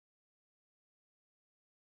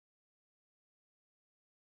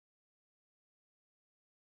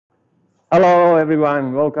Hello,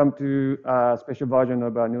 everyone. Welcome to a special version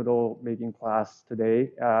of a noodle making class today.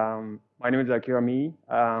 My name is Akira Mi.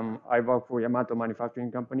 I work for Yamato Manufacturing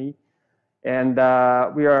Company, and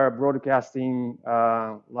we are broadcasting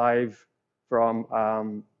live from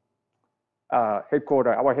our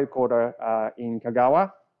headquarters in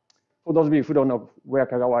Kagawa. For those of you who don't know where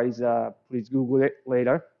Kagawa is, please Google it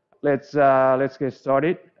later. Let's get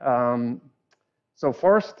started. So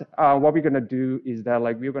first, what we're gonna do is that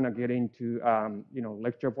we're gonna get into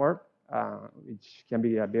lecture part, which can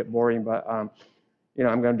be a bit boring, but I'm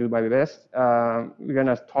gonna do my best. We're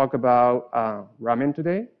gonna talk about ramen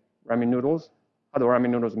today, ramen noodles, how the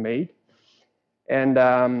ramen noodles made, and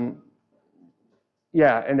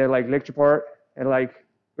yeah, and then lecture part, and we're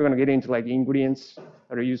gonna get into ingredients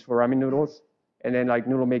that are used for ramen noodles, and then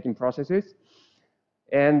noodle making processes,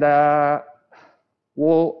 and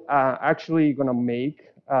we'll actually gonna make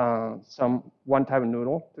one type of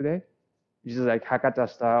noodle today, which is Hakata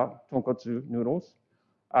style tonkotsu noodles.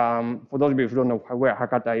 For those of you who don't know where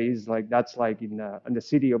Hakata is, that's in the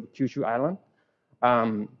city of Kyushu Island.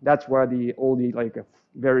 That's where all the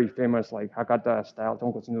very famous Hakata style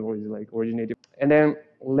tonkotsu noodle is originated. And then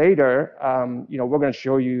later, we're gonna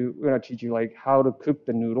teach you how to cook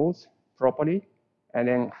the noodles properly, and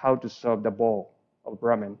then how to serve the bowl of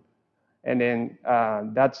ramen. And then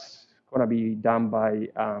that's going to be done by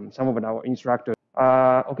some of our instructors.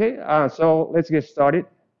 Okay, so let's get started.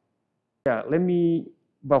 Yeah,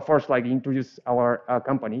 but first, introduce our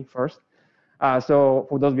company first. So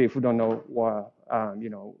for those of you who don't know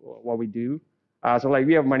what we do, so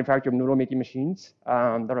we have manufactured noodle making machines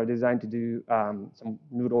that are designed to do some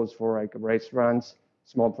noodles for restaurants,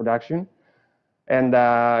 small production, and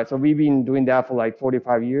so we've been doing that for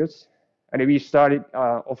 45 years. And we started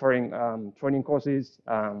offering training courses,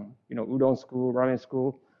 udon school, ramen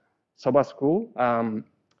school, soba school,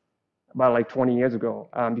 about 20 years ago,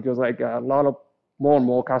 because a lot of more and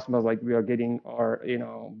more customers we are getting are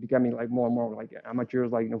becoming more and more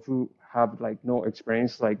amateurs, who have no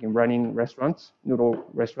experience in running restaurants, noodle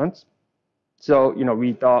restaurants. So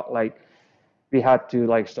we thought we had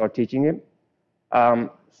to start teaching it.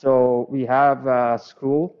 So we have a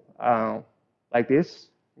school like this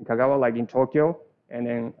in Kagawa, in Tokyo, and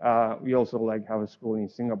then we also have a school in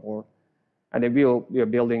Singapore, and then we are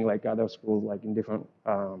building other schools in different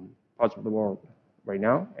parts of the world right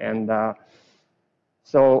now. And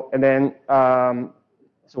so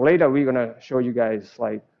later we're gonna show you guys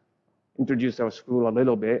introduce our school a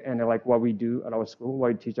little bit, and what we do at our school,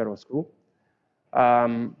 what we teach at our school.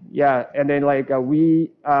 Yeah, and then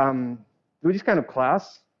we do this kind of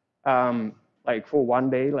class for one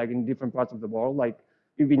day, in different parts of the world.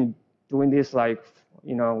 We've been doing this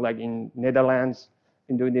in Netherlands,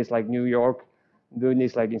 been doing this New York, doing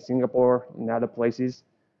this in Singapore and other places.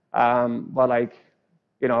 But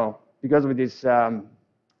because of this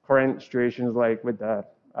current situations with the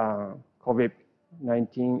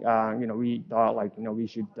COVID-19, we thought we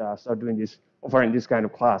should start doing this, offering this kind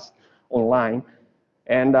of class online.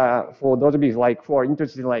 And for those of you who are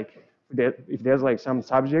interested, if there's some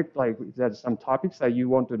subject, if there's some topics that you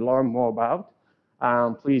want to learn more about,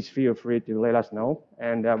 please feel free to let us know,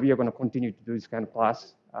 and we are going to continue to do this kind of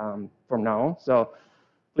class from now on. So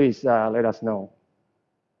please let us know.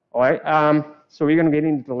 All right. So we're going to get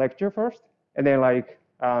into the lecture first, and then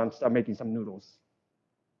start making some noodles.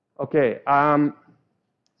 Okay.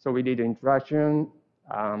 So we did the introduction,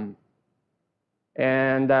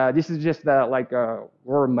 and this is just a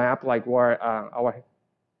world map, where our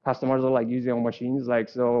customers are using our machines.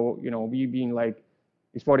 So we've been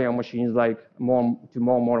exporting our machines more to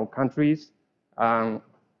more countries.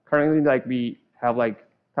 Currently, we have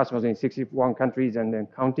customers in 61 countries and then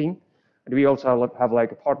counting. And we also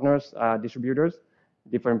have partners, distributors,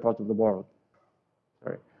 different parts of the world.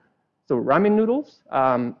 Sorry. So ramen noodles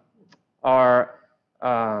there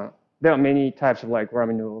are many types of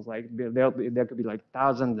ramen noodles. There could be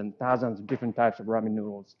thousands and thousands of different types of ramen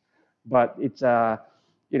noodles. But it's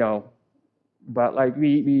but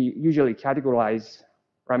we usually categorize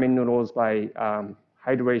ramen noodles by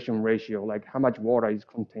hydration ratio, how much water is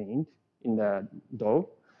contained in the dough.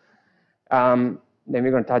 Then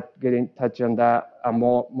we're going to touch on that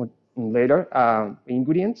more later.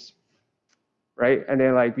 Ingredients, right? And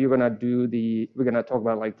then we're going to talk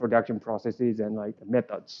about production processes and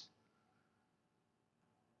methods.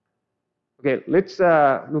 Okay, let's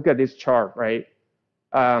look at this chart, right?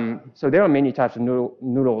 So there are many types of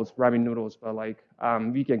noodles, ramen noodles, but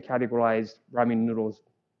we can categorize ramen noodles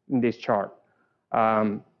in this chart.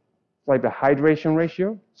 The hydration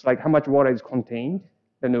ratio, it's how much water is contained,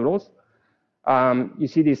 the noodles. You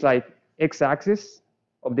see this x-axis,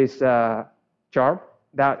 of this chart,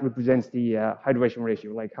 that represents the hydration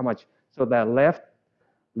ratio, like how much. So the left,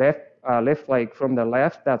 like from the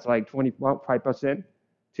left, that's like 25%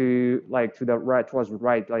 to like to the right, towards the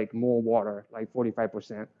right, like more water, like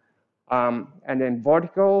 45%. And then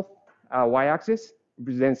vertical y-axis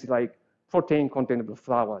represents like protein content of the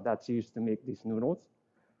flour that's used to make these noodles.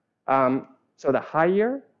 So the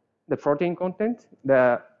higher the protein content,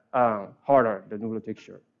 the harder the noodle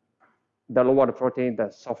texture. The lower the protein, the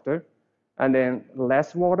softer. And then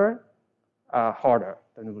less water, harder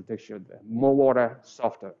the noodle texture. The more water,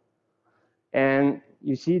 softer. And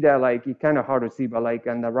you see that like it's kind of hard to see, but like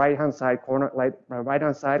on the right-hand side corner, like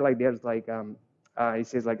right-hand side, like there's like it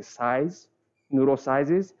says like size, noodle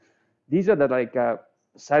sizes. These are the like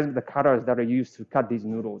size of the cutters that are used to cut these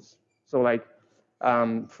noodles. So like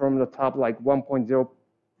from the top, like 1.0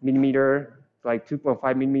 millimeter, like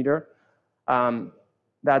 2.5 millimeter.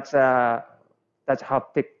 That's how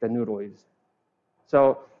thick the noodle is.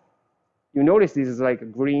 So you notice this is like a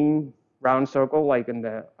green round circle, like in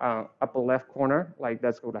the upper left corner, like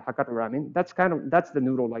that's called the Hakata Ramen. That's the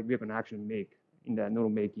noodle like we're gonna actually make in the noodle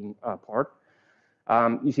making part.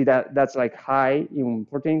 You see that's like high in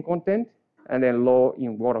protein content and then low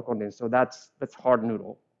in water content. So that's hard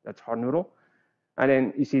noodle. That's hard noodle. And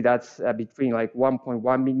then you see that's between like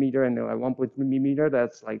 1.1 millimeter and like 1.3 millimeter.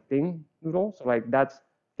 That's like thin noodle. So like that's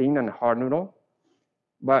thin and hard noodle.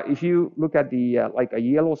 But if you look at the like a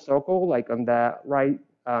yellow circle, like on the right,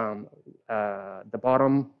 the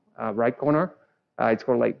bottom right corner, it's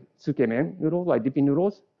called like tsukemen noodles, like dipping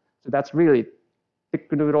noodles. So that's really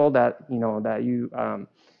thick noodle that that you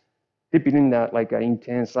dip it in that like an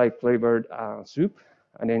intense like flavored soup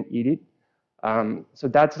and then eat it. So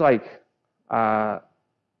that's like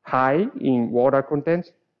high in water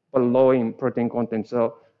content but low in protein content.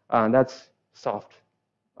 So that's soft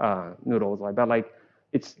noodles like that. Like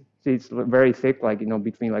it's very thick, like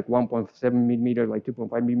between like 1.7 millimeter, like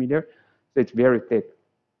 2.5 millimeter. So it's very thick.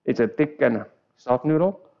 It's a thick and soft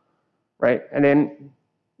noodle, right? And then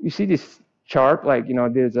you see this chart, like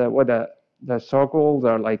there's where the circles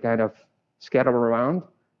are like kind of scattered around.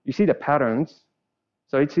 You see the patterns.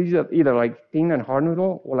 So it's either like thin and hard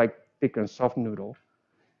noodle or like thick and soft noodle.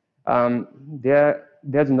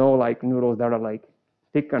 There's no like noodles that are like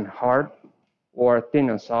thick and hard or thin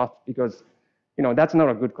and soft, because that's not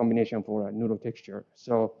a good combination for a noodle texture.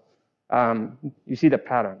 So you see the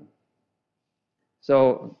pattern.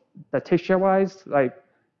 So the texture-wise, like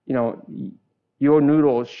your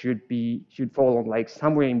noodles should fall on like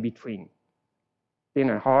somewhere in between, thin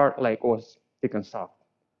and hard, like or thick and soft.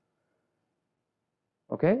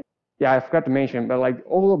 Okay. Yeah, I forgot to mention, but like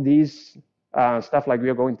all of these stuff like we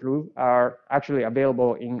are going through are actually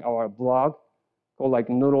available in our blog called like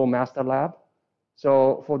Noodle Master Lab.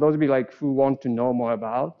 So for those of you like who want to know more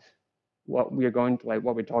about what we are going to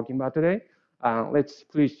what we're talking about today, let's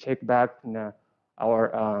please check back in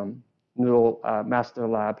our Noodle Master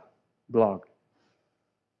Lab blog.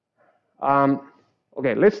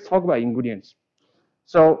 Okay, let's talk about ingredients.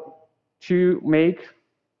 So to make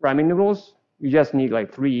ramen noodles, you just need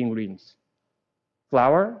like 3 ingredients: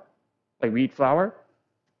 flour, like wheat flour,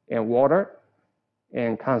 and water,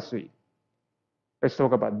 and kansui. Let's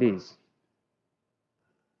talk about these.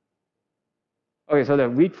 Okay, so the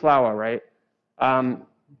wheat flour, right?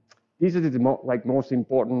 This is the most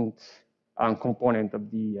important component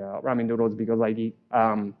of the ramen noodles, because like it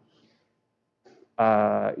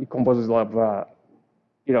composes of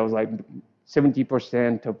like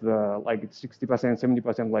 70% of the 60%,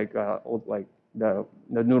 70% like the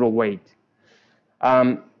noodle weight.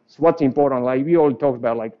 So what's important? Like we already talked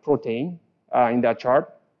about like protein in that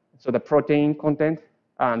chart. So the protein content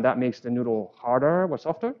that makes the noodle harder or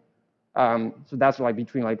softer. So that's like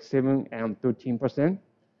between like 7 and 13%.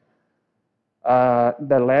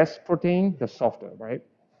 The less protein, the softer, right?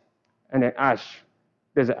 And then ash.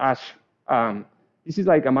 There's an ash. This is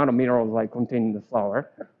like amount of minerals like contained in the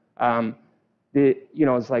flour.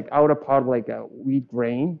 It's like outer part of like a wheat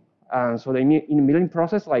grain. So in the milling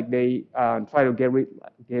process, like they try to get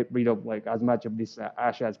rid of like as much of this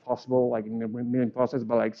ash as possible, like in the milling process.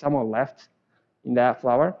 But like some are left in that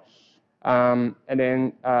flour. And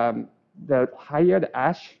then the higher the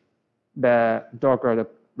ash, the darker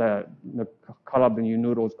the color of the new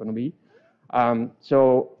noodle is going to be.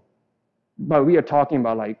 But we are talking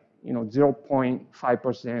about like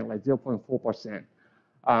 0.5%, like 0.4%.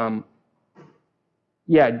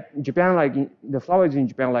 Yeah, Japan, like the flours in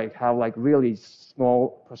Japan like have like really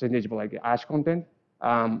small percentage of like ash content.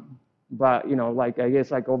 But like I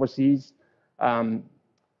guess like overseas,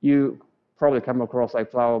 you probably come across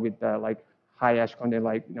like flour with like high ash content,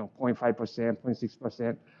 like 0.5%,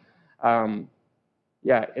 0.6%.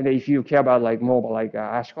 Yeah, and if you care about like more about like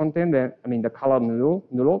ash content, then I mean the color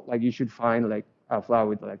noodle, like you should find like a flour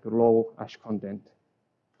with like low ash content.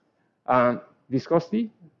 Viscosity,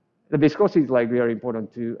 the viscosity is like very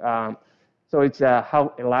important too. So it's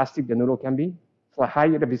how elastic the noodle can be. For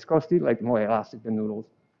higher the viscosity, like more elastic the noodles.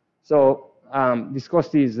 So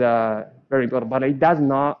viscosity is very important, but it does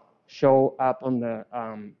not show up on the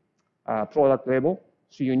product label.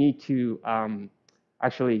 So you need to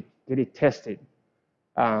actually get it tested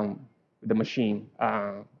with the machine.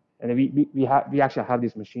 And we actually have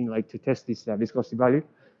this machine like to test this viscosity value.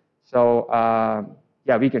 So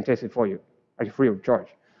yeah, we can test it for you, actually free of charge.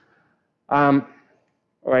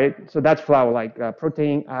 All right, so that's flour, like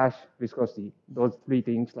protein, ash, viscosity. Those three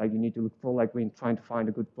things like you need to look for like when trying to find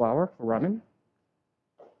a good flour for ramen.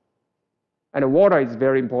 And the water is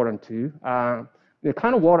very important too. The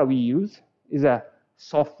kind of water we use is a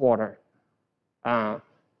soft water.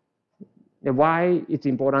 Why it's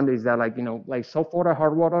important is that like soft water,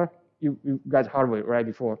 hard water, you guys heard it right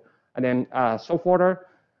before. And then soft water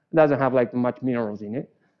doesn't have like much minerals in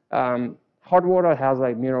it. Hard water has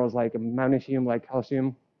like minerals like magnesium, like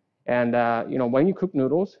calcium, and when you cook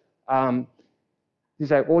noodles,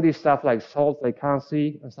 these like all this stuff like salt, like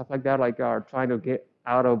calcium and stuff like that, like are trying to get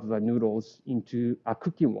out of the noodles into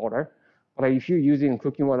cooking water. But like, if you're using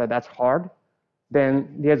cooking water that's hard,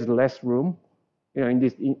 then there's less room, in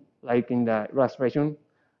this like in the respiration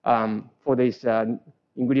for these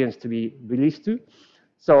ingredients to be released to.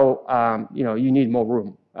 So you need more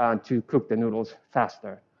room to cook the noodles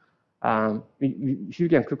faster. If you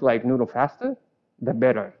can cook like noodle faster, the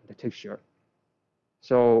better the texture.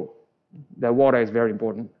 So the water is very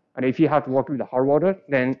important. And if you have to work with the hard water,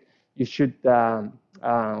 then you should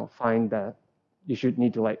you should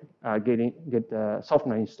need to like get the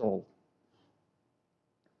softener installed.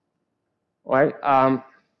 All right.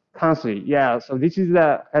 Kansui, yeah. So this is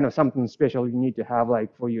kind of something special you need to have like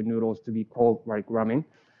for your noodles to be called like ramen.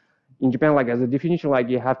 In Japan, like as a definition, like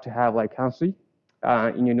you have to have like kansui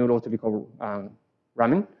in your noodles to be called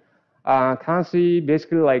ramen. Kansui,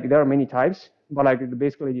 basically like there are many types, but like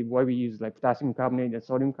basically the way we use like potassium carbonate and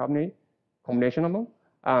sodium carbonate combination of them.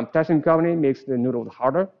 Potassium carbonate makes the noodles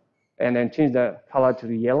harder and then change the color to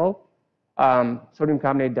the yellow. Sodium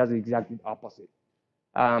carbonate does exactly the opposite.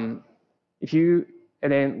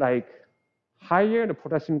 And then like higher the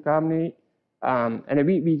potassium carbonate, and then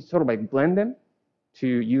we sort of like blend them to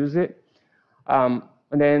use it. And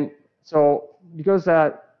then so because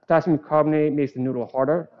potassium carbonate makes the noodle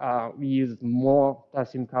harder, we use more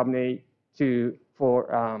potassium carbonate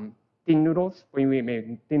for thin noodles when we make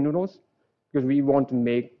thin noodles, because we want to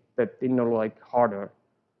make the thin noodle like harder.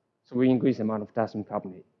 So we increase the amount of potassium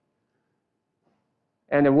carbonate.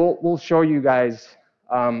 And then we'll show you guys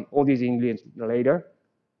all these ingredients later.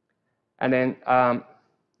 And then,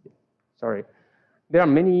 sorry, there are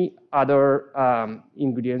many other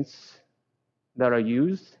ingredients that are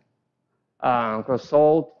used. Because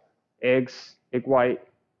salt, eggs, egg white,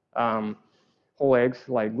 whole eggs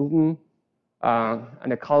like gluten,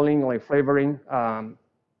 and the coloring like flavoring,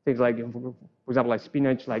 things like, for example, like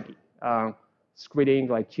spinach, like squid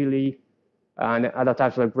ink, like chili, and other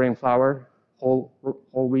types like grain flour, whole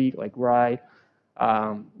wheat, like rye,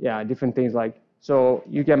 yeah, different things like. So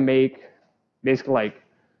you can make basically like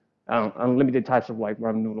unlimited types of like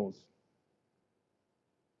ramen noodles.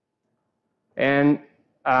 And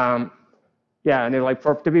yeah, and then like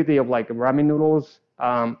profitability of like ramen noodles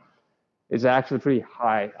is actually pretty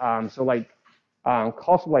high. So like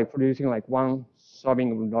cost of like producing like one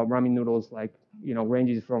serving of ramen noodles like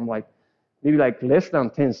ranges from like maybe like less than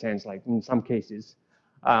 10 cents like in some cases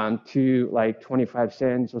to like 25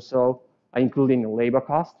 cents or so, including the labor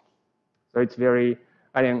cost. So it's very,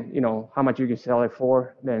 and then how much you can sell it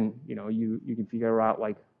for, then you can figure out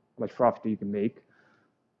like how much profit you can make.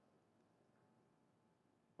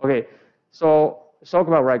 Okay, so let's talk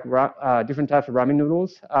about like different types of ramen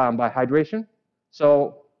noodles by hydration.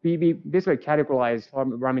 So we basically categorize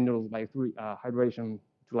ramen noodles by hydration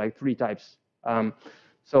to like three types.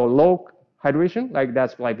 So low hydration, like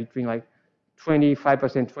that's like between like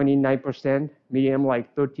 25%, 29%, medium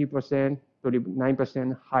like 30%,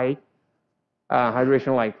 39%, high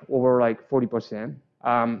hydration like over like 40%.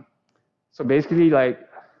 So basically like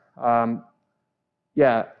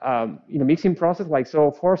yeah, mixing process, like,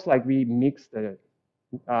 so first, like, we mix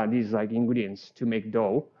these, like, ingredients to make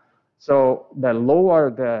dough. So the lower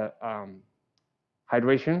the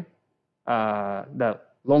hydration, the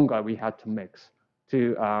longer we had to mix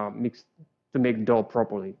to make dough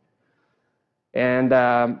properly. And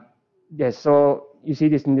yeah, so you see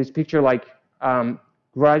this in this picture, like,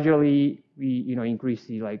 gradually we increase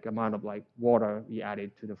the like amount of like water we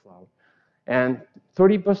added to the flour. And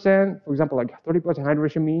 30%, for example, like 30%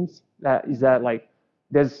 hydration means that is that like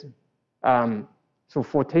there's so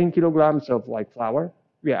for 10 kilograms of like flour,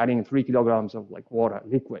 we are adding 3 kilograms of like water,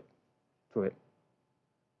 liquid, to it.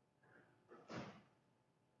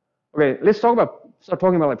 Okay, let's start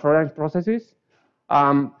talking about like production processes.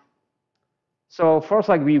 So first,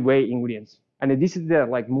 like we weigh ingredients, and this is the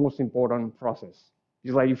like most important process.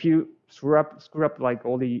 It's like if you screw up like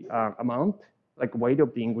all the amount, like weight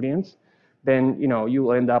of the ingredients, then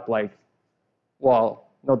you end up like,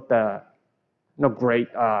 well, not great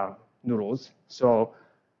noodles. So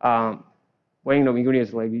weighing of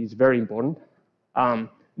ingredients like is very important. The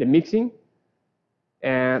mixing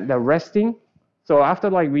and the resting. So after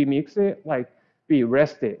like we mix it, like we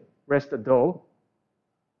rest the dough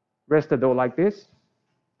like this.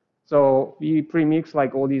 So we pre-mix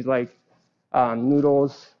like all these like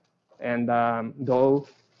noodles and dough,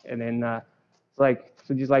 and then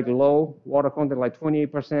so just like low water content like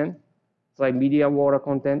 28%. It's like medium water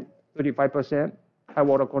content 35%, high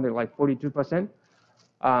water content like 42%.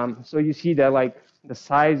 So you see that like the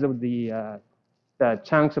size of the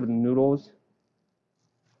chunks of the noodles.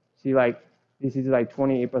 See, like this is like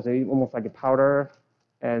 28%, almost like a powder,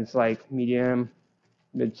 and it's like medium,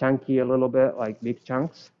 a bit chunky a little bit, like big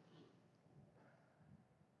chunks.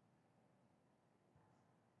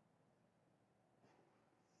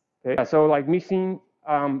 Okay, so like mixing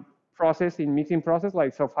process,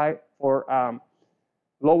 like so for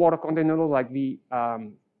low water content noodles, like we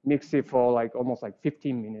mix it for like almost like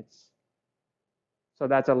 15 minutes. So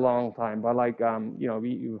that's a long time, but like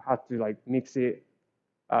you have to like mix it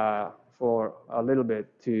for a little bit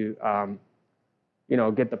to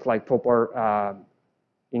get the like proper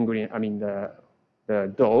ingredient. I mean the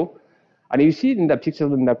dough, and you see it in the picture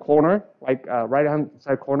in the corner, like right hand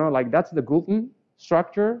side corner, like that's the gluten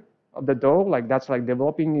structure of the dough, like that's like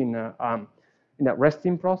developing in that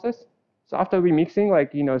resting process. So after we mixing,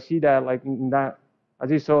 like see that like in that, as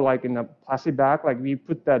you saw, like in a plastic bag, like we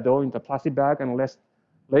put the dough in the plastic bag and let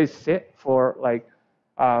it sit for like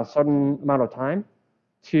a certain amount of time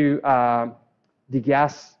to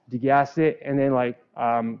degas it, and then like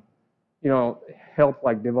help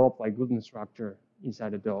like develop like gluten structure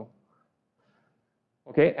inside the dough.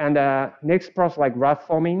 Okay, and next process like wrap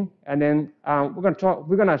forming, and then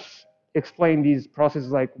we're gonna explain these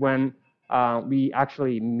processes like when we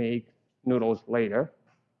actually make noodles later.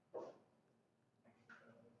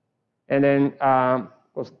 And then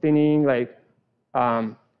was thinning, like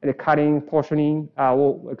and the cutting, portioning,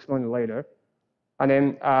 we'll explain it later. And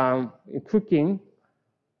then cooking.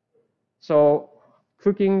 So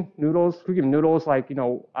cooking noodles, like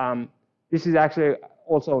this is actually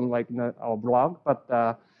also on like our blog, but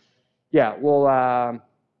yeah, we'll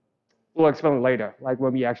explain it later, like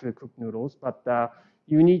when we actually cook noodles. But the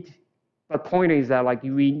point is that like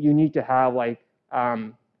you need to have like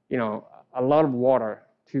a lot of water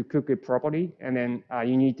to cook it properly, and then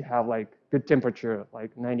you need to have like good temperature,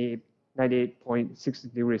 like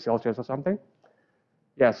 98.6 degrees Celsius or something.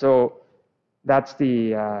 Yeah, so that's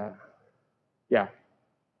the yeah,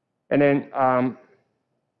 and then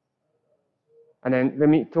let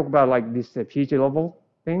me talk about like this pH level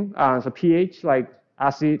thing. So pH, like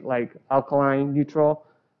acid, like alkaline, neutral.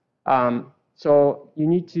 So you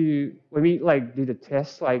need to, when we like do the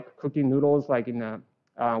test, like cooking noodles like in the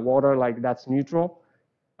water, like that's neutral.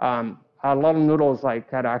 A lot of noodles like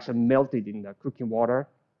kind of actually melted in the cooking water,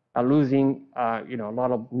 losing a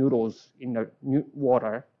lot of noodles in the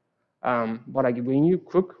water. But like when we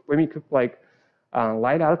cook like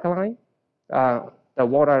light alkaline, the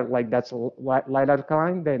water like that's light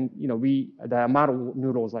alkaline, then the amount of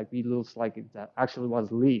noodles like we lose like that actually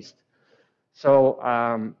was least. So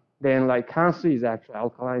then like calcium is actually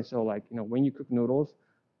alkaline. So like when you cook noodles,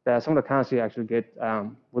 some of the calcium actually get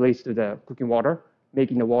released to the cooking water,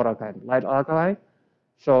 making the water kind of light alkaline.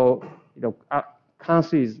 So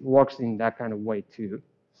calcium works in that kind of way too.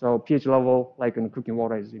 So pH level like in the cooking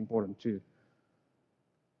water is important too.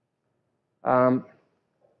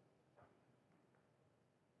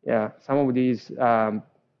 Yeah, some of these are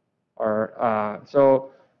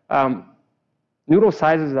noodle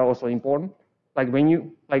sizes are also important. Like when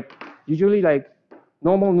you usually like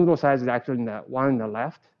normal noodle size is actually in the one on the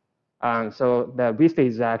left. So the width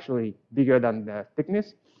is actually bigger than the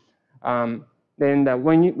thickness. Then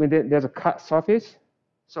when there's a cut surface,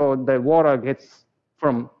 so the water gets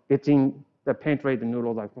penetrate the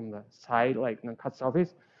noodle like from the side, like the cut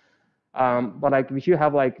surface. But like if you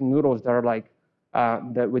have like noodles that are like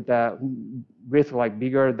with the width like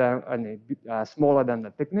bigger than and smaller than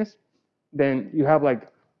the thickness, then you have like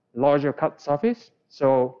larger cut surface,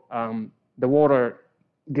 so the water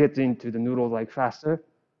gets into the noodle like faster,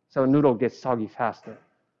 so noodle gets soggy faster.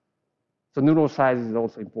 So noodle size is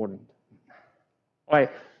also important. All right,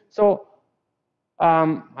 so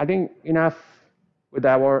I think enough with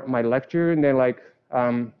my lecture, and then like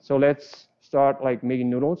so let's start like making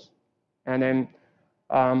noodles, and then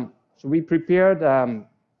so we prepared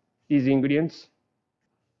these ingredients.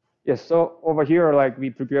 Yes, so over here like we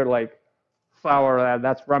prepared like flour,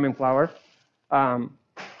 that's ramen flour.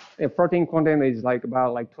 The protein content is like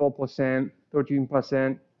about like 12%,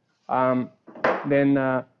 13%. Then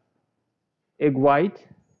egg white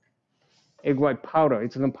powder.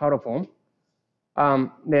 It's in powder form.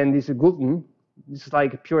 Then this gluten. This is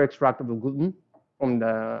like pure extract of the gluten from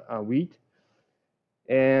the wheat,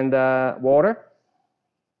 and water,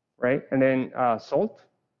 right? And then salt.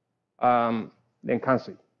 Then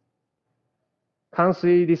kansi.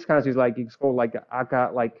 Kansi. This kansi is like it's called like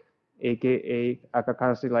aka, like AKA aka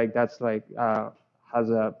kansi. Like that's like has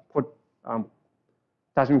a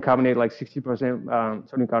potassium carbonate like 60%,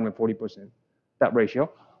 sodium carbonate 40%. That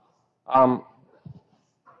ratio. And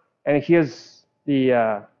here's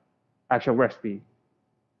the actual recipe.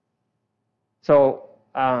 So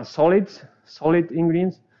solid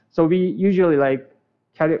ingredients. So we usually like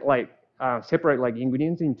separate like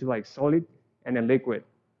ingredients into like solid and then liquid.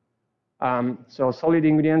 So solid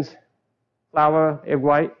ingredients: flour, egg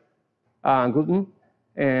white, gluten,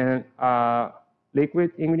 and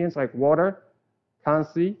liquid ingredients like water,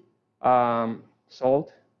 kansi,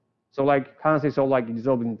 salt. So like kansi salt like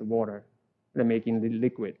dissolved into water, and making the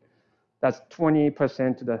liquid. That's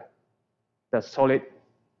 20% to the solid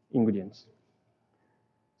ingredients.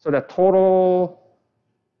 So the total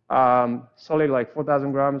solid like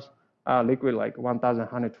 4,000 grams, liquid like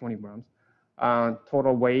 1,120 grams.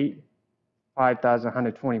 Total weight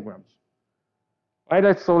 5,120 grams. All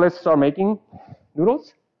right, so let's start making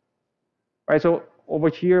noodles. All right, so over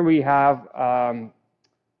here we have our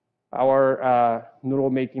noodle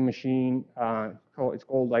making machine. It's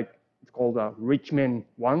called Richmond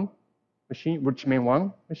 1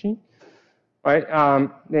 machine. All right,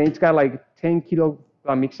 then it's got like 10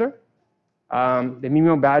 kilogram mixer. The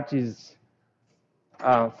minimum batch is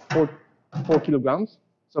 4 kilograms.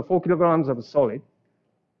 So 4 kilograms of solid.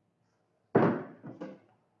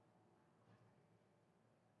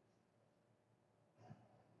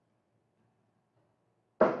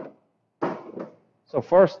 So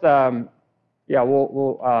first, yeah,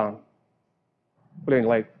 we'll put in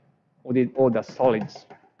like all the solids.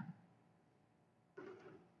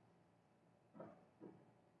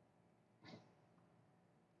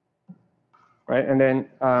 Right, and then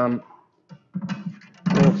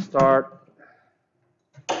we'll start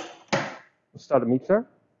the mixer,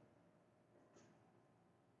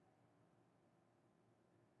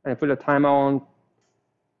 and put the timer on.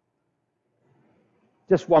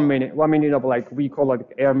 Just 1 minute. 1 minute of like we call it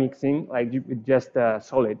air mixing, like with just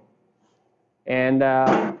solid. And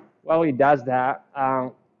while it does that,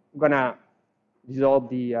 I'm gonna dissolve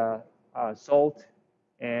the salt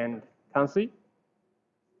and kansi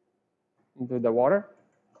into the water.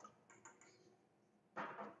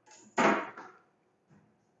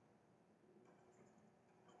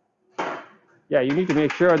 Yeah, you need to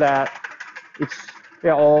make sure that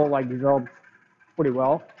they're all like dissolved pretty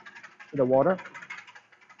well to the water.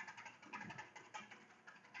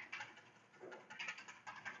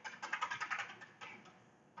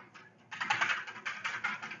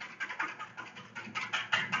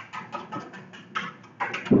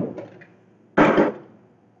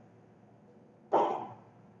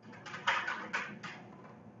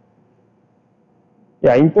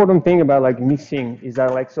 Yeah, important thing about like mixing is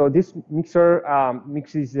that like, so this mixer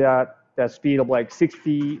mixes at the speed of like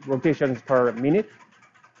 60 rotations per minute,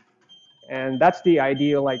 and that's the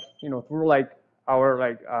ideal, like, you know, through like our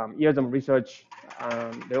like years of research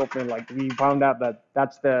development, like we found out that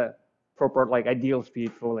that's the proper like ideal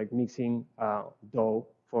speed for like mixing dough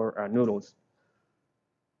for noodles.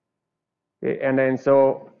 Okay, and then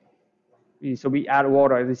so we add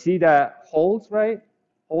water. You see the holes, right?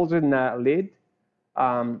 Holes in the lid.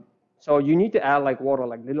 So you need to add like water,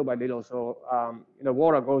 like little by little. So the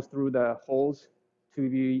water goes through the holes to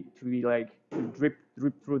be like drip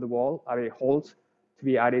through the wall, holes to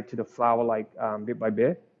be added to the flour like bit by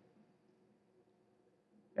bit.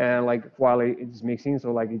 And like while it's mixing,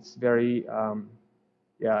 so like it's very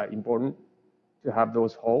yeah, important to have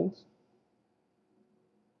those holes.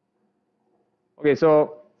 Okay,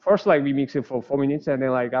 so first like we mix it for 4 minutes, and then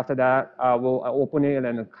like after that we'll open it and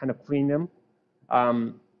then kind of clean them.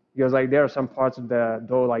 Because like there are some parts of the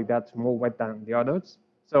dough like that's more wet than the others.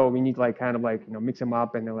 So we need like kind of like mix them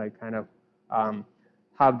up and then like kind of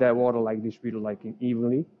have the water like distributed like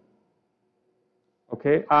evenly.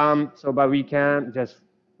 Okay. So but we can't just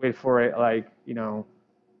wait for it like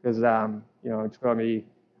because it's gonna be,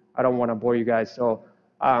 I don't want to bore you guys. So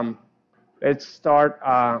um, let's start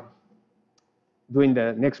doing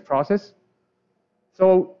the next process.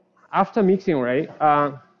 So after mixing, right?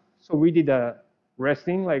 So we did the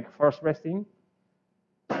resting, like first resting,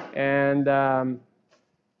 and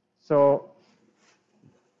so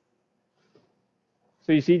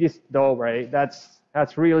so you see this dough, right? That's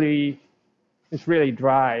really, it's really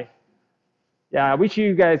dry. Yeah, I wish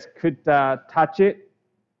you guys could touch it,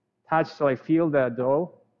 so I feel the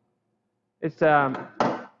dough. It's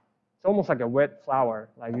almost like a wet flour,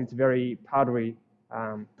 like it's very powdery,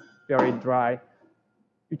 very dry,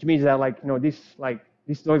 which means that like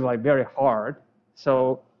this dough is like very hard.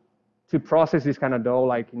 So to process this kind of dough,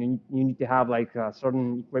 like you need to have like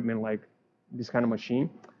certain equipment, like this kind of machine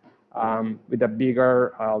with a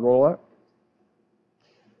bigger roller.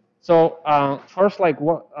 So first, like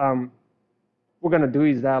what we're gonna do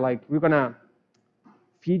is that like we're gonna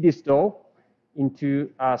feed this dough into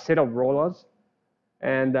a set of rollers,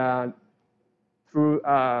 and through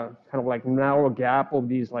kind of like narrow gap of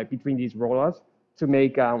these like between these rollers to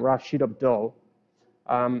make a rough sheet of dough.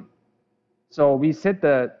 Um, so we set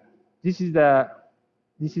the this is the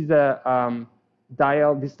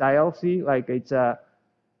dial, this dial. See, like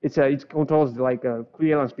it controls like a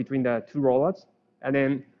clearance between the two rollers, and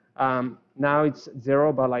then now it's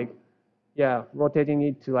 0, but like yeah, rotating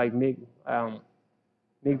it to like make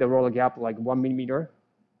the roller gap like 1 millimeter.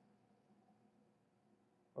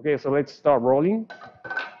 Okay, so let's start rolling.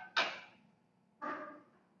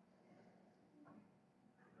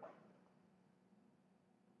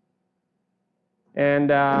 And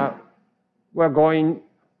we're going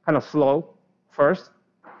kind of slow first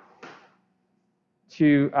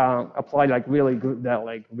to apply like really good, that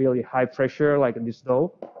like really high pressure like in this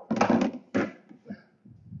dough.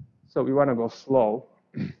 So we want to go slow.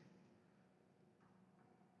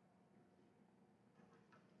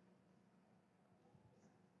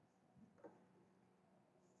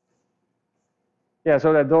 Yeah,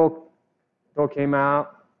 so the dough came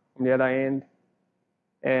out from the other end,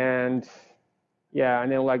 and yeah,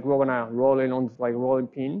 and then like we're gonna roll it on like rolling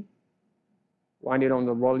pin, wind it on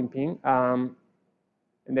the rolling pin, and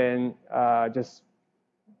then just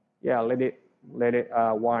yeah, let it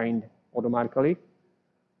wind automatically.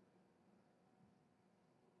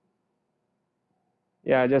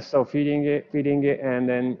 Yeah, just so feeding it, and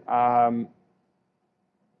then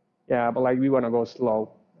yeah, but like we want to go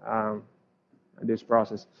slow in this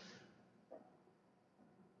process.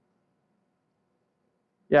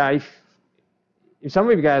 Yeah, if some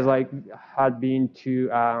of you guys like had been to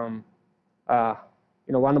uh,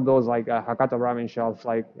 one of those like Hakata ramen shops,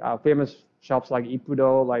 like famous shops like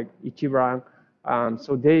Ippudo, like Ichiran,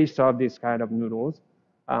 so they serve this kind of noodles.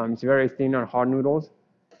 It's very thin and hard noodles,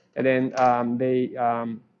 and then they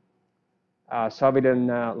serve it in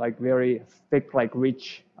like very thick, like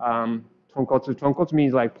rich tonkotsu. Tonkotsu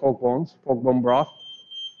means like pork bones, pork bone broth,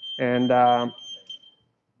 and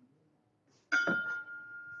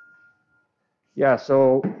yeah,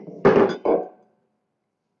 so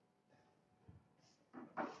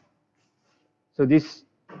this.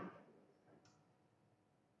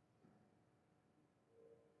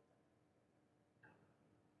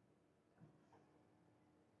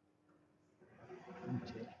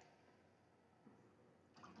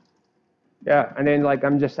 Yeah, and then like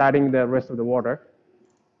I'm just adding the rest of the water,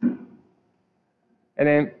 and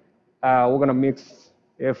then we're gonna mix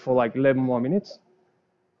it for like 11 more minutes.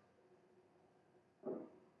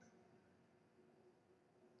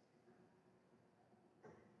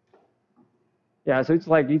 Yeah, so it's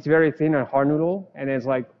like it's very thin and hard noodle, and it's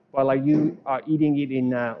like but like you are eating it in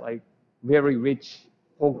like very rich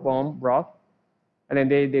pork bone broth, and then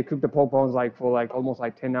they cook the pork bones like for like almost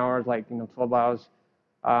like 10 hours, like 12 hours.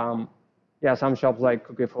 Yeah, some shops like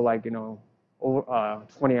cook it for like over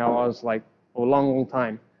 20 hours, like a long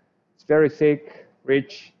time. It's very thick,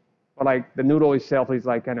 rich, but like the noodle itself is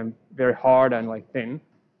like kind of very hard and like thin.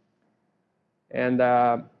 And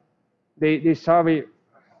they serve it.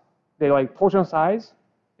 They like portion size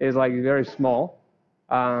is like very small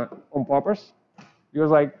on purpose because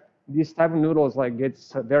like this type of noodles like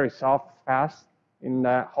gets very soft fast in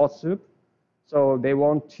the hot soup, so they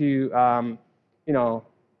want to you know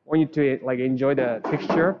want you to like enjoy the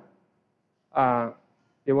texture.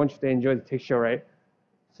 They want you to enjoy the texture, right?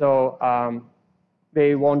 So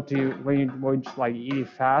they want to when you want to like eat it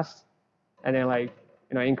fast, and then like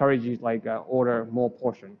encourage you to like order more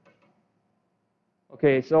portion.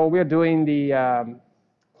 Okay, so we are doing the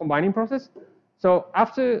combining process. So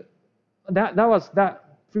after that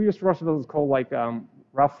previous process was called like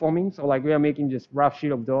rough forming. So like we are making this rough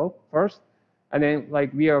sheet of dough first, and then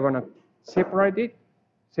like we are gonna separate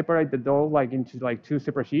the dough like into like two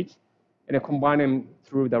separate sheets, and then combine them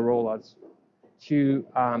through the rollers to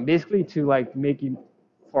basically to like make it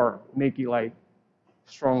firm, make it like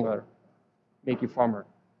stronger, make it firmer.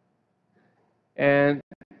 And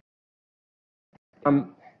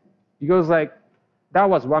because like that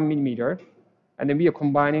was 1 millimeter, and then we are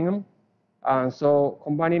combining them. So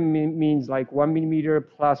combining means like 1 millimeter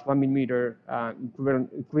plus 1 millimeter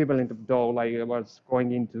equivalent of dough, like it was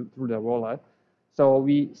going into through the roller. So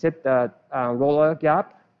we set the roller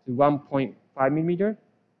gap to 1.5 millimeter.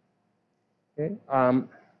 Okay.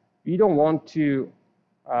 We don't want to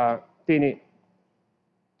thin it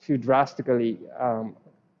too drastically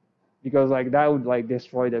because like that would like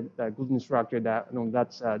destroy the gluten structure that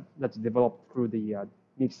that's developed through the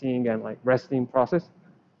mixing and like resting process.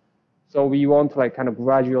 So we want to like kind of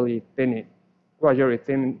gradually thin it, gradually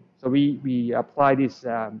thin. So we apply this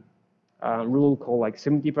rule called like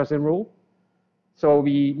 70% rule. So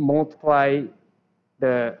we multiply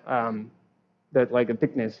the like a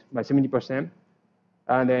thickness by 70%,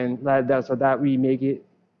 and then so that we make it.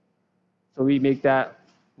 So we make that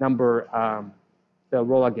number the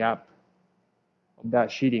roller gap of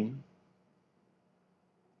that sheeting.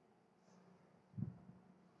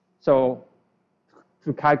 So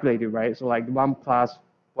to calculate it, right? So like 1 plus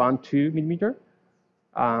 1, 2 millimeter,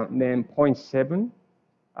 then 0.7,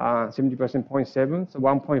 70% 0.7, so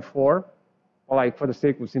 1.4, or like for the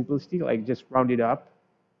sake of simplicity, like just round it up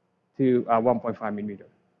to 1.5 millimeter.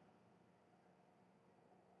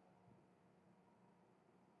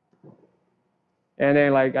 And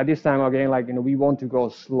then like at this time again, like we want to go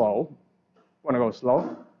slow,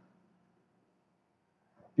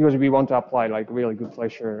 because we want to apply like really good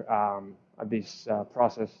pressure at this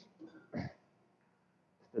process,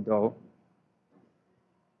 the dough.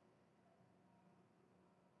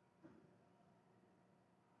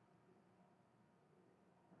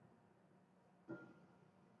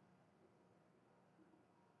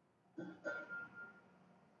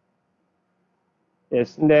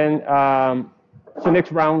 Yes, and then so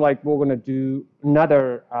next round, like we're gonna do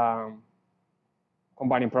another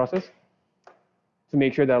combining process to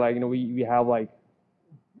make sure that like we have like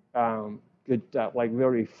good like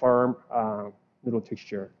very firm noodle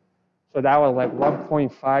texture. So that was like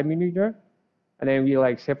 1.5 millimeter, and then we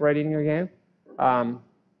like separating again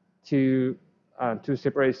to two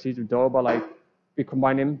separate sheets of dough, but like we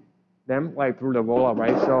combining them like through the roller,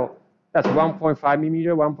 right? So that's 1.5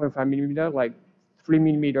 millimeter, 1.5 millimeter, like 3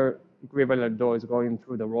 millimeter equivalent dough is going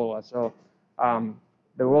through the roller. So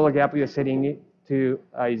the roller gap we are setting it to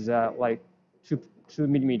is like 2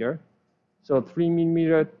 millimeter. So 3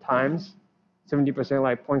 millimeter times 70%,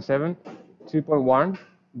 like 0.7, 2.1.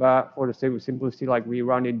 But for the sake of simplicity, like we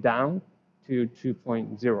round it down to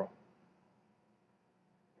 2.0.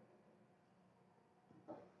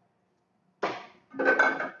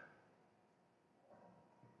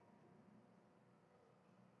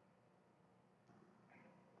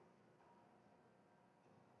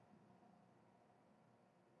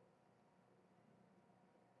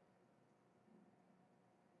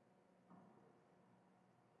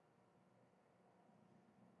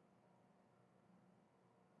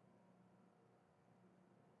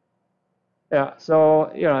 Yeah,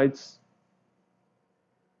 so it's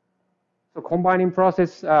so combining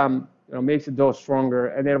process makes the dough stronger,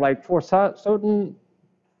 and then like for certain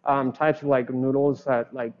types of like noodles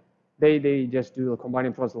that like they just do the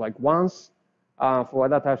combining process like once. For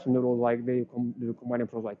other types of noodles, like they do the combining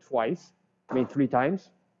process like twice, I mean 3 times.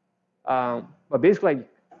 But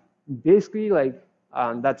basically like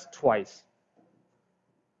that's twice.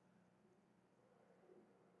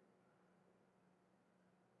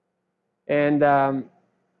 And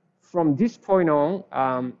from this point on,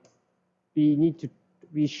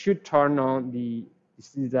 we should turn on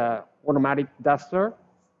this is the automatic duster.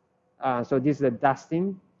 So this is a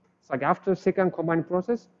dusting. It's like after second combining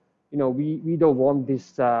process, we don't want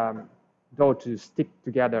this dough to stick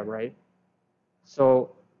together, right?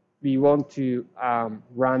 So we want to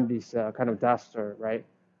run this kind of duster, right?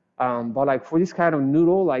 But like for this kind of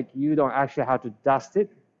noodle, like you don't actually have to dust it.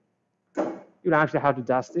 You don't actually have to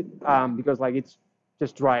dust it because like it's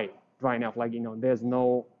just dry enough. Like there's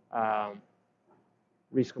no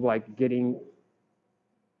risk of like getting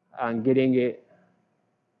it, getting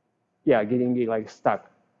it like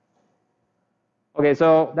stuck. Okay,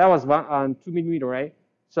 so that was 2 millimeter, right?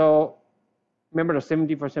 So remember the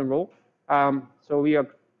 70% rule. So we are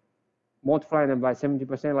multiply them by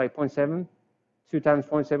 70%, like 0.7. 2 times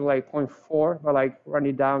 0.7, like 0.4, but like run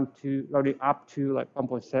it up to like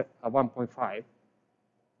 1.7, 1.5.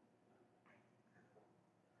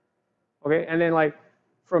 Okay, and then like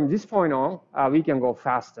from this point on, we can go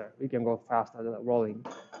faster. We can go faster than rolling.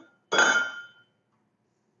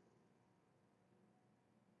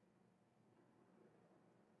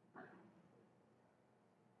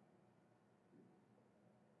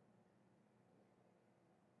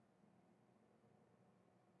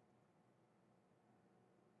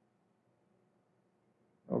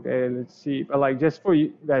 Okay, let's see. But like just for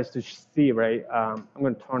you guys to see, right? I'm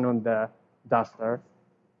going to turn on the duster,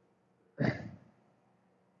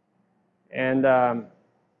 and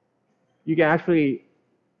you can actually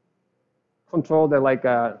control the like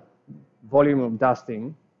volume of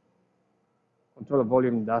dusting. Control the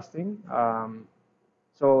volume of dusting.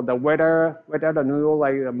 So the wetter the noodle,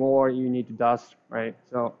 like the more you need to dust, right?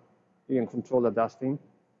 So you can control the dusting.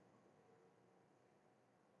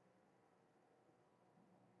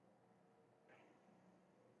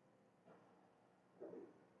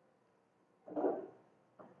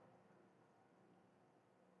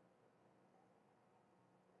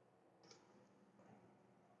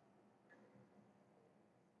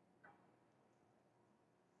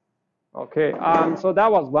 Okay, so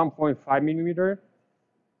that was 1.5 millimeter,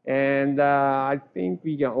 and I think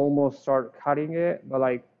we can almost start cutting it, but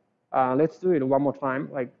like let's do it one more time,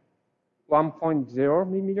 like 1.0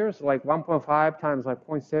 millimeters, like 1.5 times like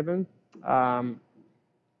 0.7.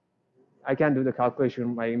 I can't do the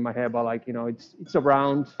calculation in my head, but like it's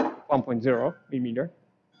around 1.0 millimeter.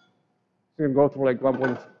 So we can go through like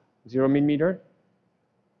 1.0 millimeter.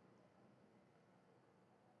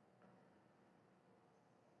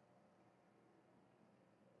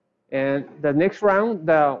 And the next round,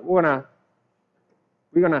 we're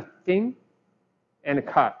gonna thin and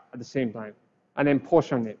cut at the same time, and then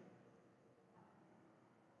portion it.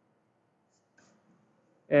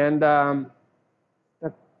 And the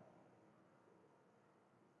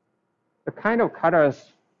kind of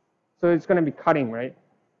cutters, so it's gonna be cutting, right?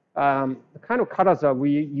 The kind of cutters that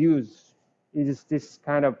we use is this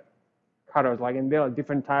kind of cutters, like, and there are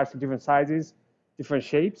different types, different sizes, different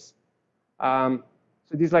shapes.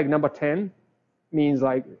 So this like number 10 means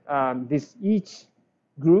like this each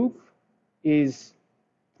group is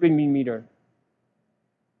 3 millimeter.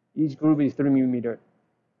 Each group is 3 millimeter.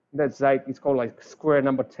 That's like, it's called like square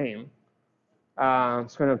number 10.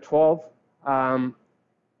 Square number 12. And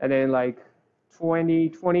then like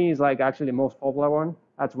 20 is like actually the most popular one.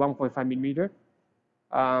 That's 1.5 millimeter.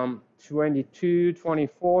 22,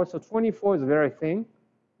 24. So 24 is very thin.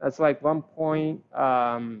 That's like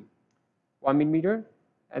 1.1 millimeter.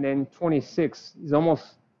 And then 26 is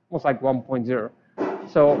almost like 1.0.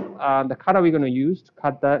 So the cutter we're going to use to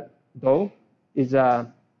cut that dough is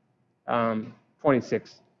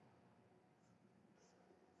 26.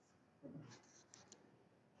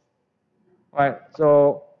 All right,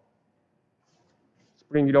 so let's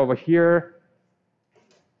bring it over here.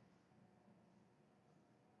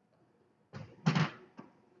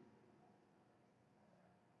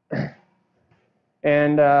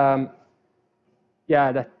 And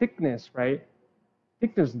yeah, the thickness, right?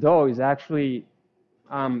 Thickness dough is actually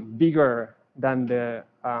bigger than the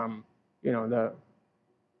the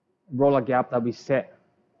roller gap that we set,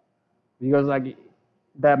 because like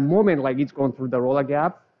the moment like it's going through the roller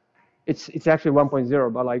gap, it's actually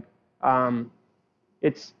 1.0, but like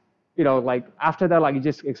it's like after that, like it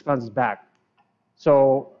just expands back.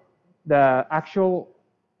 So the actual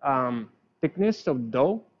thickness of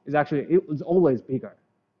dough is actually, it was always bigger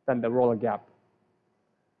than the roller gap.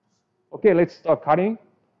 Okay, let's start cutting.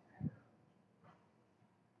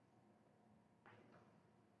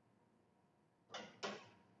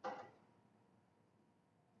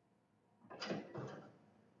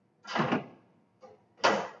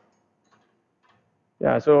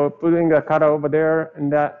 Yeah, so putting the cutter over there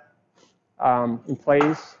and that in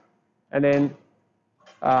place, and then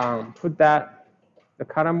put the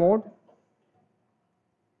cutter mold,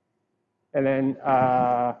 and then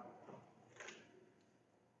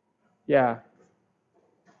yeah,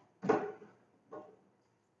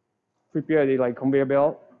 prepare the like conveyor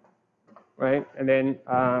belt, right? And then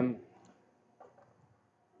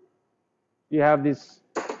you have this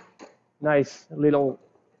nice little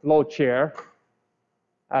low chair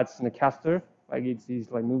that's in the caster, like it's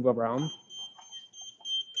like move around.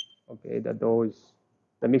 Okay,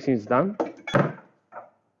 the mixing is done.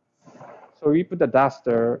 So we put the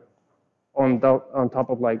duster on top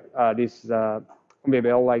of like this conveyor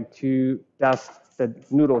belt, like to dust the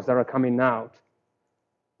noodles that are coming out.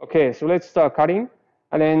 Okay, so let's start cutting.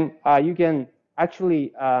 And then you can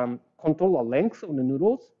actually control the length of the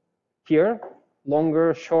noodles here,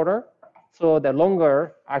 longer, shorter. So the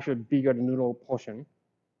longer, actually bigger the noodle portion.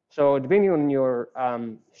 So depending on your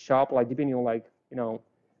shop, like depending on like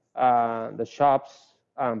the shop's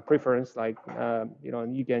preference, like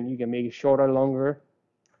you can make it shorter, longer.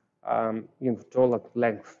 You can control the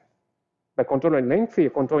length. By controlling length, you're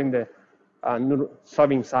controlling the noodle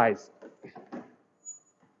serving size.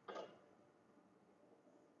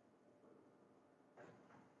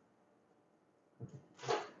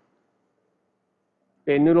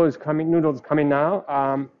 Okay, noodles coming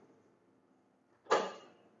now.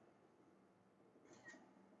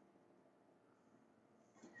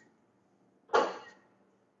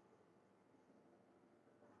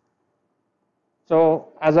 So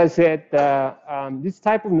as I said, this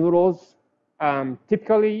type of noodles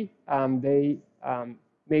typically they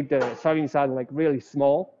make the serving size like really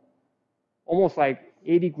small, almost like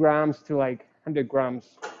 80 grams to like 100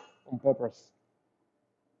 grams on purpose.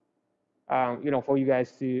 For you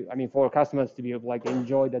guys to, I mean, for customers to be able to like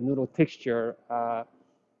enjoy the noodle texture.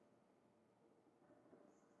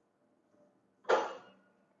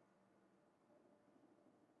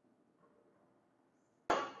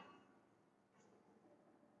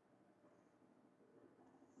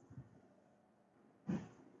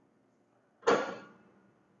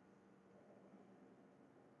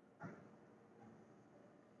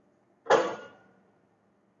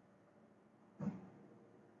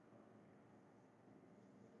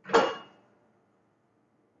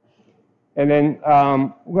 And then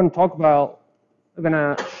we're going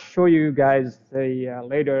to show you guys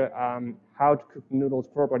later how to cook noodles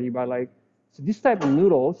properly. But like, so this type of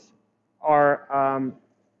noodles are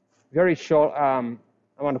very short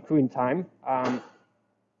amount of cooking time.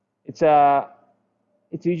 It's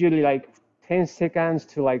usually like 10 seconds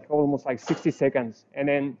to like almost like 60 seconds. And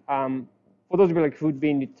then for those of you like who've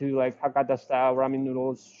been to like Hakata style ramen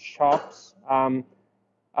noodles shops,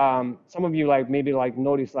 some of you like maybe like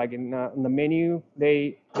notice like in the menu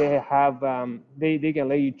they have they can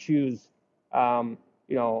let you choose how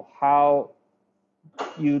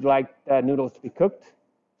you'd like the noodles to be cooked.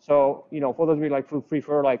 So for those of you like who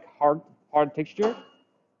prefer like hard texture,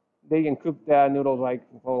 they can cook the noodles like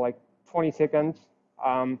for like 20 seconds.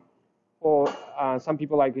 For some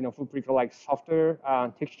people like who prefer like softer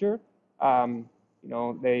texture,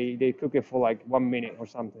 they cook it for like 1 minute or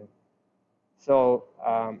something. So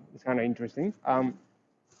it's kind of interesting. And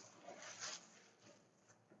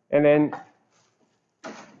then,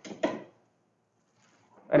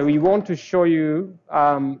 and we want to show you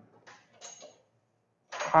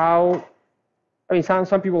how. I mean,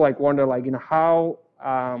 some people like wonder like how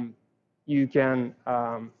you can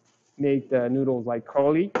make the noodles like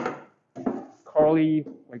curly,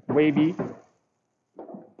 like wavy.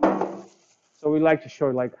 So we like to show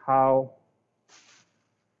like how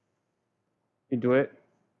you do it.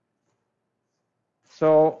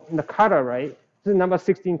 So in the cutter, right? This is number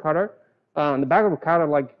 16 cutter. On the back of the cutter,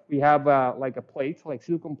 like we have like a plate, like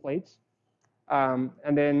silicone plates, and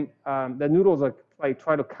then the noodles are like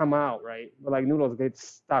try to come out, right? But like noodles get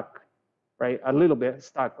stuck, right? A little bit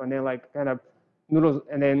stuck, and then like kind of noodles,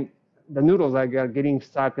 and then the noodles like are getting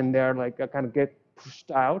stuck in there, like kind of get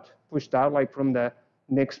pushed out, like from the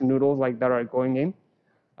next noodles like that are going in.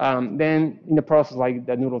 Then in the process, like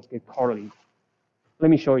the noodles get curly. Let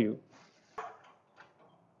me show you.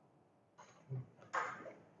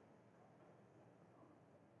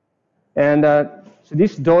 And so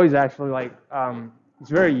this dough is actually like it's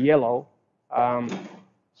very yellow.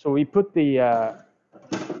 So we put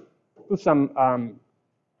some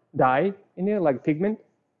dye in it, like pigment,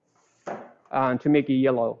 to make it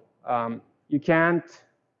yellow. You can't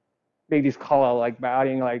make this color like by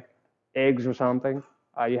adding like eggs or something.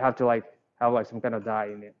 You have to like have like some kind of dye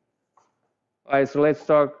in it. All right, so let's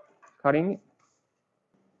start cutting.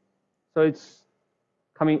 So it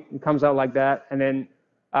comes out like that, and then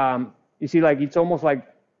you see like it's almost like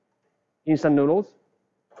instant noodles.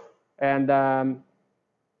 And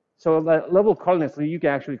so the level of colorness you can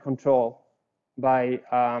actually control by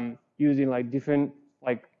using like different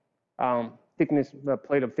like thickness, the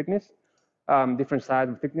plate of thickness, different size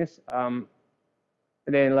of thickness, and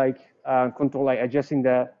then like control like adjusting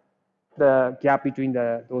the gap between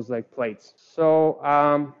those like plates. So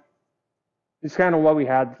this is kind of what we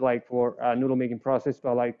had like for noodle making process.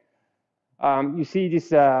 But like you see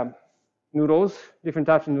these noodles, different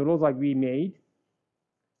types of noodles like we made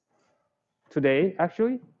today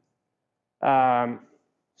actually.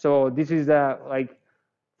 So this is like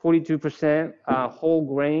 42% whole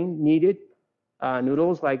grain needed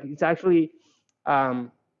noodles. Like it's actually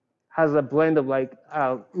has a blend of like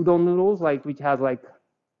udon noodles, like which has like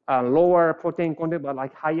lower protein content but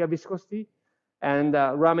like higher viscosity, and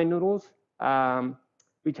ramen noodles,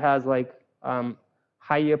 which has like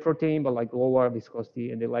higher protein but like lower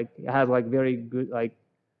viscosity, and it has like very good like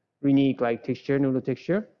unique like texture, noodle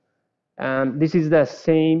texture. And this is the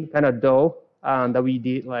same kind of dough that we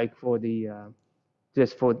did like for the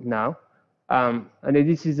just for now. And then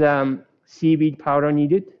this is seaweed powder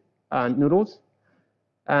kneaded noodles,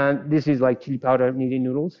 and this is like chili powder kneaded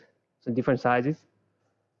noodles, so different sizes.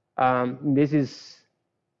 This is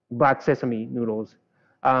black sesame noodles.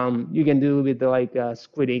 You can do with the, like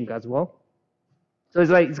squid ink as well. So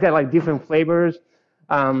it's got like different flavors,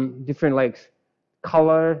 different like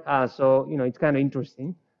color. So it's kind of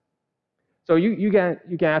interesting. So you can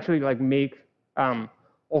actually like make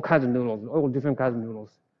all kinds of noodles, all different kinds of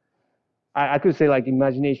noodles. I could say like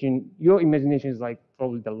your imagination is like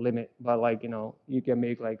probably the limit, but like you can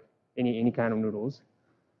make like any kind of noodles.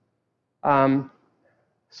 Um,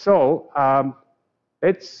 so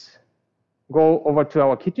let's go over to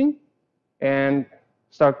our kitchen and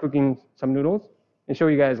start cooking some noodles and show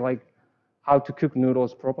you guys like how to cook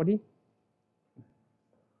noodles properly.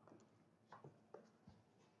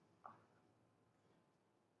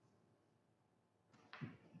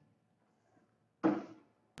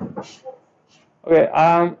 Okay,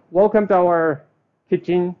 welcome to our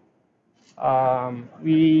kitchen.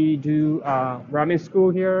 We do ramen school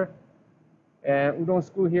here and udon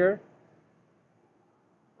school here.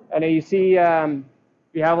 And then you see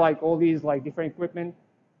we have like all these like different equipment.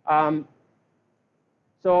 Um,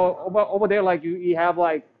 so over there, like you have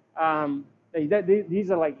like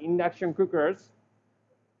these are like induction cookers,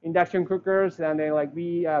 and then like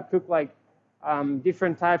we cook like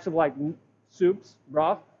different types of like soups,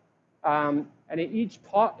 broth. And in each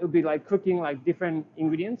pot, it will be like cooking like different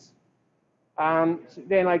ingredients. So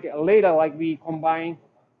then like later, like we combine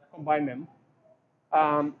them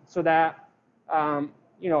so that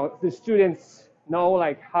the students know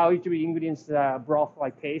like how each of the ingredients broth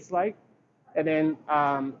like tastes like, and then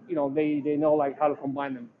they know like how to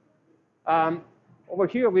combine them. Over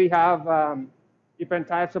here we have different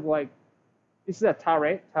types of like, this is a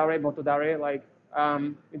tare moto tare, like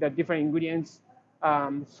with the different ingredients,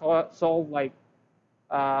 salt, like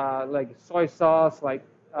soy sauce, like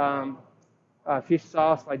fish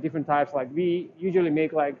sauce, like different types. Like we usually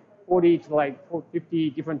make like 40 to like 50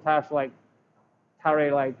 different types like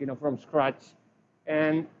tare, like from scratch.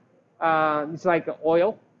 And it's like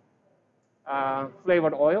oil,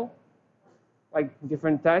 flavored oil, like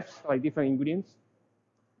different types, like different ingredients.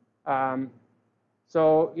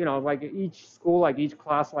 So like each school, like each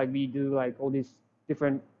class, like we do like all these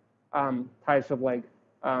different types of like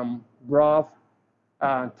broth,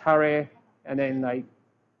 tare, and then like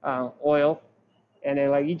oil, and then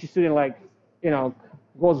like each student like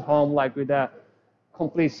goes home like with a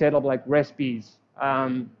complete set of like recipes,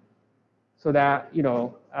 so that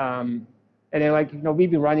and then like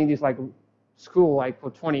we've been running this like school like for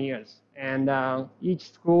 20 years, and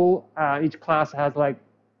each school, each class has like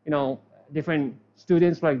different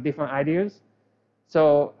students like different ideas.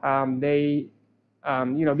 So they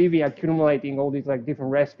we've been accumulating all these like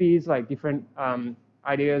different recipes, like different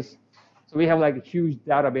ideas. So we have like a huge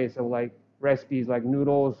database of like recipes, like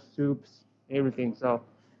noodles, soups, everything. So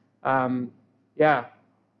yeah,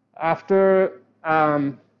 after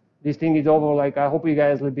this thing is over, like I hope you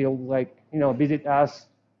guys will be able to like visit us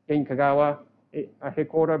in Kagawa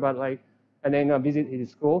headquarters, but like and then visit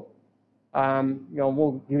his school.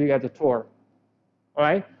 We'll give you guys a tour. All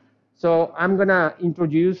right. So I'm gonna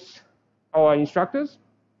introduce our instructors.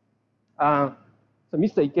 So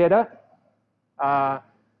Mr. Ikeda.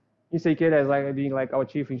 Mr. Ikeda is like being like our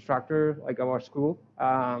chief instructor, like our school.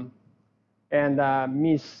 And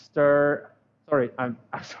Mr. Sorry, I'm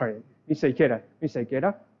sorry, Mr.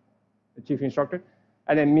 Ikeda, the chief instructor.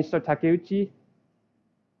 And then Mr. Takeuchi.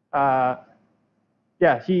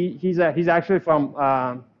 Yeah, he's actually from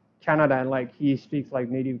Canada, and like he speaks like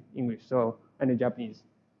native English, so and then Japanese.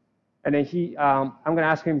 And then I'm gonna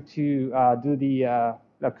ask him to do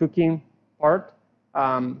the cooking part.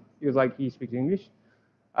 Because like he speaks English.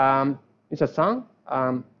 Mr. Sang,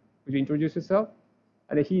 would you introduce yourself?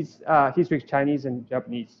 And then he speaks Chinese and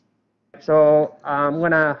Japanese. So I'm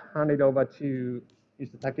gonna hand it over to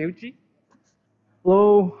Mr. Takeuchi.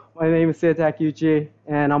 Hello, my name is Seiya Takeuchi,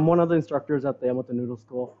 and I'm one of the instructors at the Yamato Noodle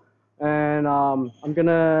School. And I'm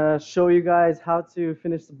gonna show you guys how to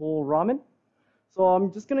finish the bowl ramen. So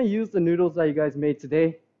I'm just gonna use the noodles that you guys made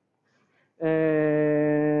today.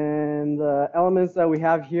 And the elements that we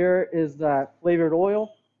have here is that flavored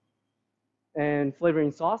oil and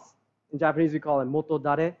flavoring sauce. In Japanese, we call it moto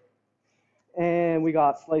dare. And we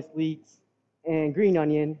got sliced leeks and green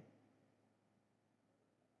onion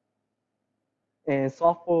and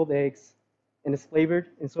soft boiled eggs, and it's flavored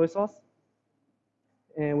in soy sauce.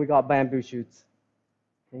 And we got bamboo shoots.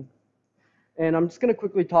 Okay. And I'm just gonna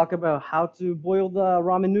quickly talk about how to boil the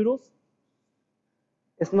ramen noodles.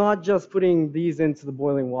 It's not just putting these into the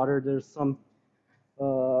boiling water. There's some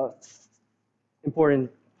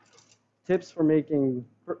important tips for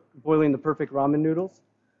boiling the perfect ramen noodles.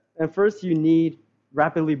 And first, you need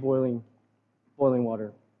rapidly boiling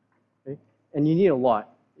water, okay? And you need a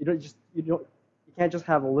lot. You can't just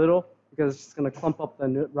have a little because it's just gonna clump up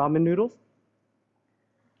the ramen noodles.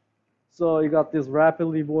 So you got this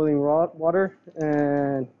rapidly boiling water,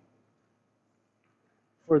 and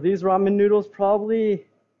for these ramen noodles, probably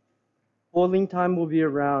boiling time will be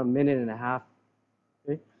around 1.5 minutes.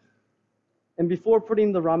 Okay? And before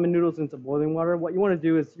putting the ramen noodles into boiling water, what you want to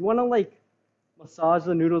do is you want to like massage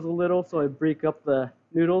the noodles a little so it break up the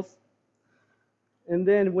noodles. And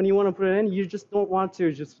then when you want to put it in, you just don't want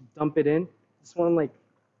to just dump it in. You just want to like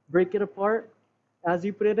break it apart as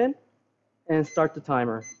you put it in and start the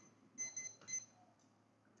timer.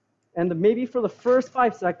 And maybe for the first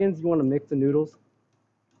 5 seconds, you want to mix the noodles.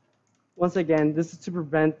 Once again, this is to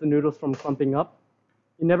prevent the noodles from clumping up.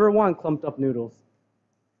 You never want clumped up noodles.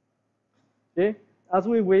 Okay, as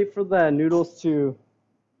we wait for the noodles to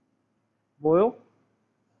boil,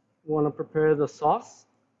 we want to prepare the sauce.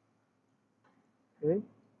 Okay,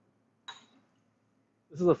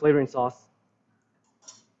 this is a flavoring sauce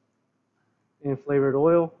and flavored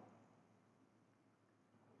oil.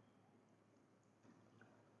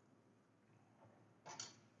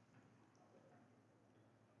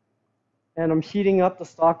 And I'm heating up the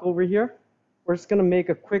stock over here. We're just gonna make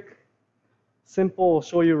a quick, simple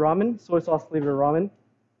shoyu ramen, soy sauce flavored ramen.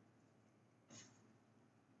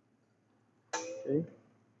 Okay.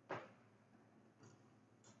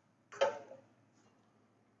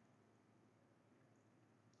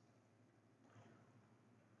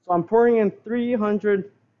 So I'm pouring in 300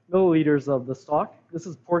 milliliters of the stock. This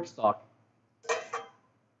is pork stock.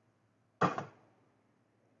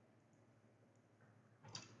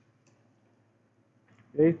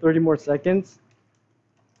 Okay, 30 more seconds.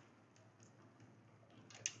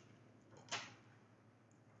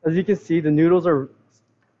 As you can see, the noodles are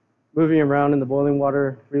moving around in the boiling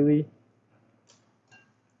water freely.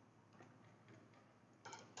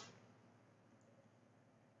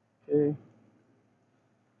 Okay.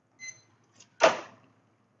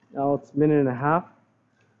 Now it's 1.5 minutes.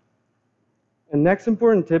 And next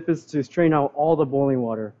important tip is to strain out all the boiling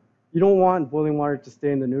water. You don't want boiling water to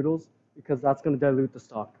stay in the noodles because that's going to dilute the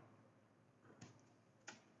stock.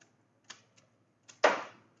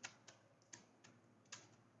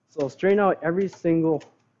 So strain out every single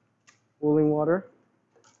boiling water.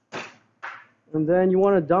 And then you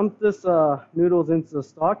want to dump this noodles into the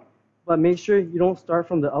stock, but make sure you don't start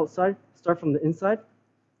from the outside, start from the inside,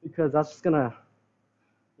 because that's just going to,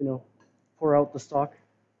 pour out the stock.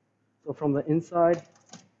 So from the inside,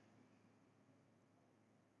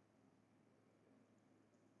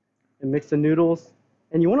 and mix the noodles.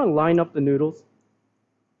 And you want to line up the noodles.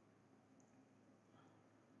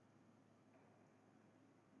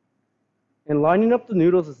 And lining up the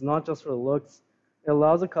noodles is not just for the looks. It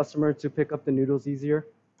allows the customer to pick up the noodles easier.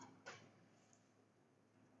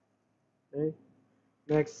 Okay.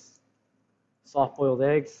 Next, soft-boiled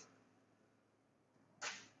eggs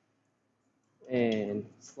and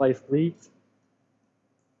sliced leeks.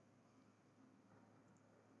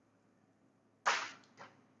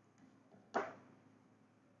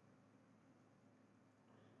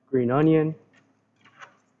 Green onion,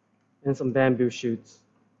 and some bamboo shoots.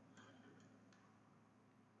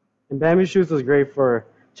 And bamboo shoots is great for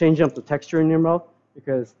changing up the texture in your mouth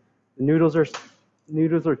because the noodles are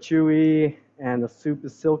chewy and the soup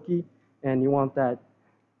is silky, and you want that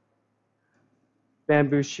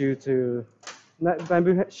bamboo shoots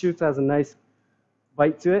has a nice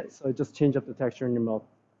bite to it, so it just change up the texture in your mouth.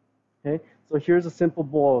 Okay, so here's a simple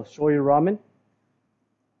bowl of shoyu ramen.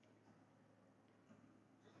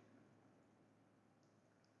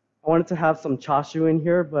 I wanted to have some chashu in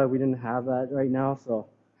here, but we didn't have that right now, so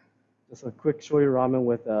just a quick shoyu ramen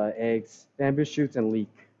with eggs, bamboo shoots, and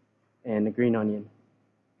leek, and a green onion.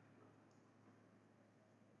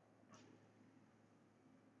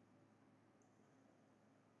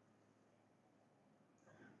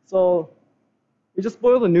 So we just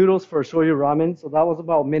boiled the noodles for shoyu ramen, so that was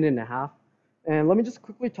about 1.5 minutes. And let me just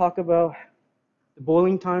quickly talk about the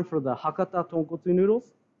boiling time for the Hakata tonkotsu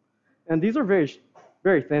noodles. And these are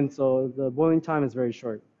very thin, so the boiling time is very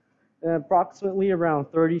short. Approximately around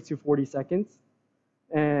 30 to 40 seconds.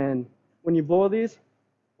 And when you boil these,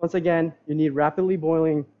 once again, you need rapidly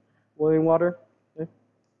boiling water. Okay?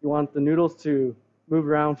 You want the noodles to move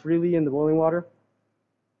around freely in the boiling water.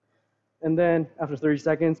 And then after 30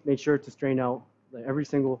 seconds, make sure to strain out every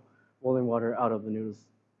single boiling water out of the noodles.